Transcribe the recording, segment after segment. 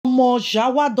Omo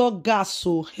Jawa dog gas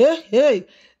so hey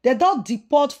they don't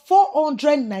deport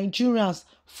 400 Nigerians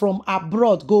from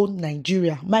abroad go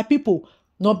Nigeria. My people,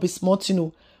 not be smart, you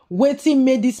know. Waiting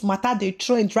made this matter they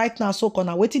trend right now. So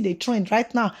corner waiting they trend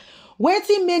right now.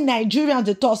 Waiting made Nigerians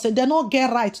they talk say they not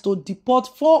get right to deport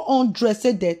 400.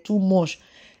 Say they're too much.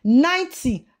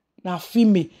 90 na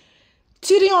female,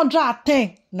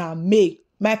 310 na male.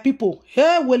 My people,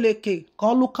 hey weleke,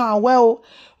 come look and well.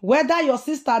 Whether your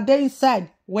sister dey inside,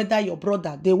 whether your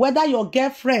brother dey, whether your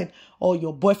girlfriend or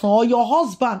your boyfriend or your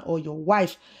husband or your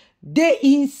wife, they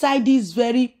inside this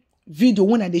very video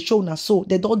when they show now, so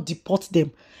they don't deport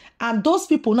them. And those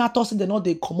people now talk say they know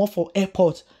they come up for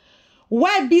airport.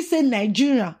 Why be say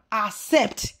Nigeria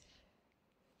accept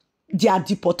their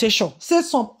deportation? Say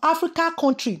some Africa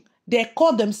country, they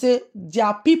call them, say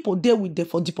their people there with them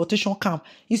for deportation camp.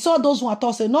 You saw those who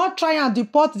thought say not try and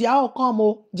deport their outcome,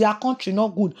 oh, their country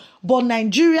not good. But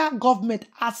Nigeria government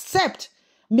accept,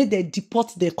 make they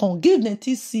deport their come, give them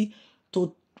TC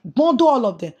to bundle all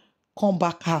of them, come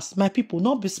back house. My people,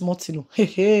 not be smart, you know.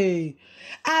 Hey.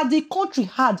 And the country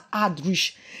had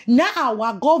reached. Now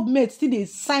our government still they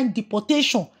sign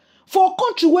deportation for a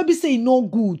country where be say no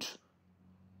good.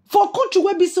 For country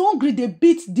where be so hungry, they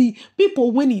beat the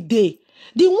people when it day.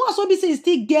 The ones where be say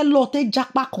still get law, take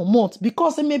Japa comot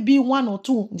because it may be one or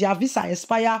two, their visa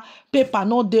expire, paper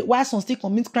not there. Why some still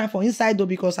commit crime for inside though?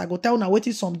 Because I go tell now what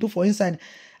is some do for inside.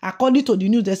 According to the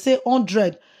news, they say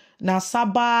 100. Now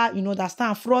Saba, you know, that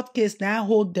stand fraud case now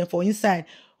hold them for inside.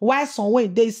 Why some way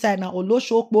they inside now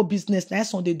Olosho business now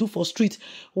some they do for street.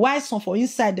 Why some for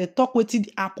inside they talk with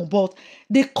it happen, but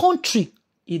the country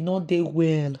is not they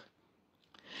well.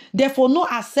 Therefore, no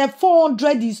accept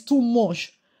 400 is too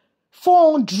much.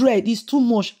 400 is too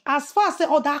much. As far as say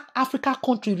other Africa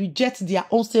country reject their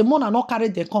own, say more not carry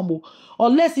their combo.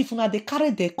 Unless if una they carry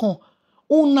their con,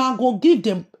 una go give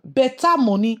them better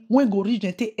money when go reach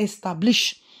and they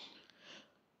establish.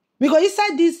 Because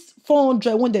inside this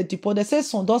 400 when they deport, they say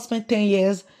some don't spend 10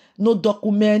 years, no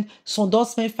document, some don't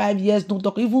spend 5 years, no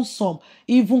document, even some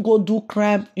even go do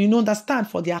crime, you know, understand,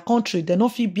 for their country. They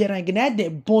not feel better again. Now they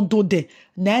bundle there.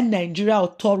 Now Nigeria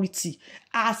authority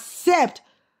accept.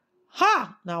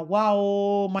 Ha! Now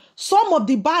wow. Some of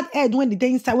the bad head when they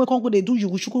inside, when Congo they do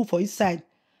you should for inside.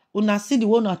 Una see the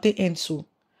one at the end so.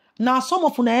 Now some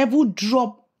of una ever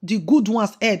drop the good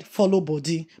ones head follow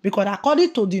body. Because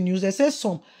according to the news, they say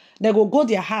some they go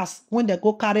their house when they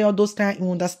go carry all those kind, you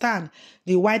understand,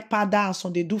 the white powder and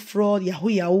some they do fraud,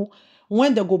 yahoo.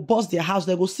 When they go bust their house,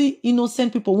 they go see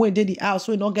innocent people when they the house,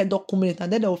 when they don't get document,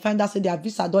 and then they will find out say their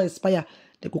visa don't expire.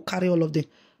 They go carry all of them,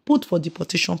 put for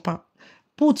deportation camp,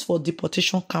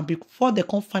 before they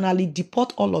can finally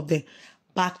deport all of them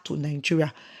back to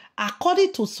Nigeria.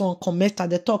 According to some commentators,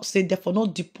 they talk say they for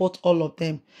not deport all of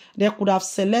them. They could have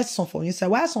select some for inside.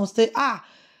 Why some say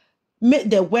make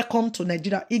them welcome to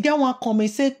Nigeria. You get one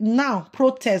comment say now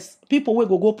protest. People will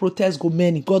go protest go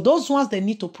many. Because those ones they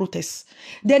need to protest.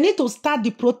 They need to start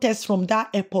the protest from that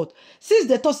airport. Since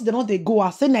they thought they know they go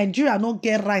out, say Nigeria not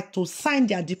get right to sign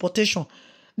their deportation.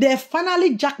 They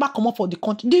finally Japa come up for the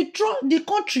country. The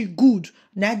country good.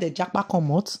 Now the Japa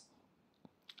come out.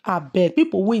 I beg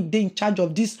people when they in charge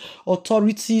of this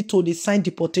authority to the sign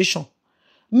deportation.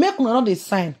 Make una not they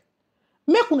sign.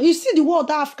 You see the world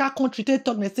that Africa country they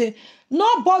talk, they say,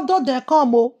 no bother them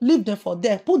come, leave them for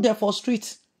there, put them for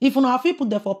street. If you have put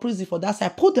them for prison for that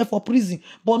side, put them for prison,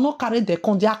 but not carry their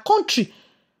country.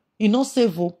 You know,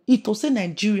 save it to say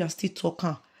Nigeria still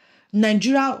talking.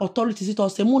 Nigeria authorities still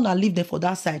say, Mona leave them for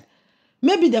that side.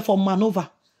 Maybe they're for maneuver.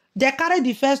 They carry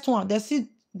the first one, they see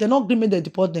they not agree they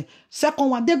deport them. Second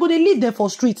one, they go to leave them for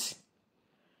street.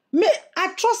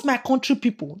 I trust my country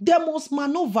people. They must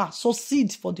maneuver,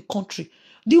 succeed for the country.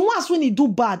 The ones when they do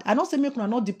bad, I don't say make una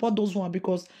not deport those ones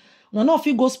because una not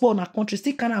fit go spoil our country,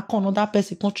 still cannot call another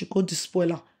person country go the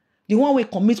spoiler. The one we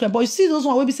commit crime. But you see those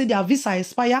ones where we say their visa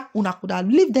expire, una could have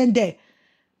leave them there.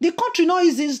 The country not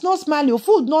easy, it's not smiling,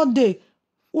 food not there.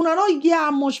 Una not get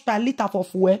how much per liter for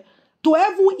fuel to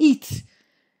ever eat.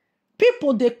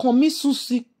 People they commit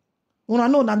suicide. Una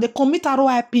know that they commit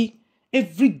RIP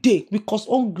every day because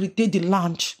hungry they the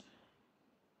lunch.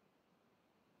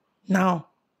 Now,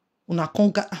 una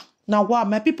conga. Now, wow,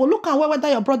 my people, look at whether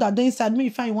your brother they inside me.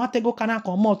 If you want to go, can I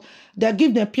come out? They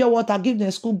give them pure water, give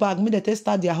them school bag, me they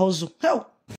start their hustle. Hell.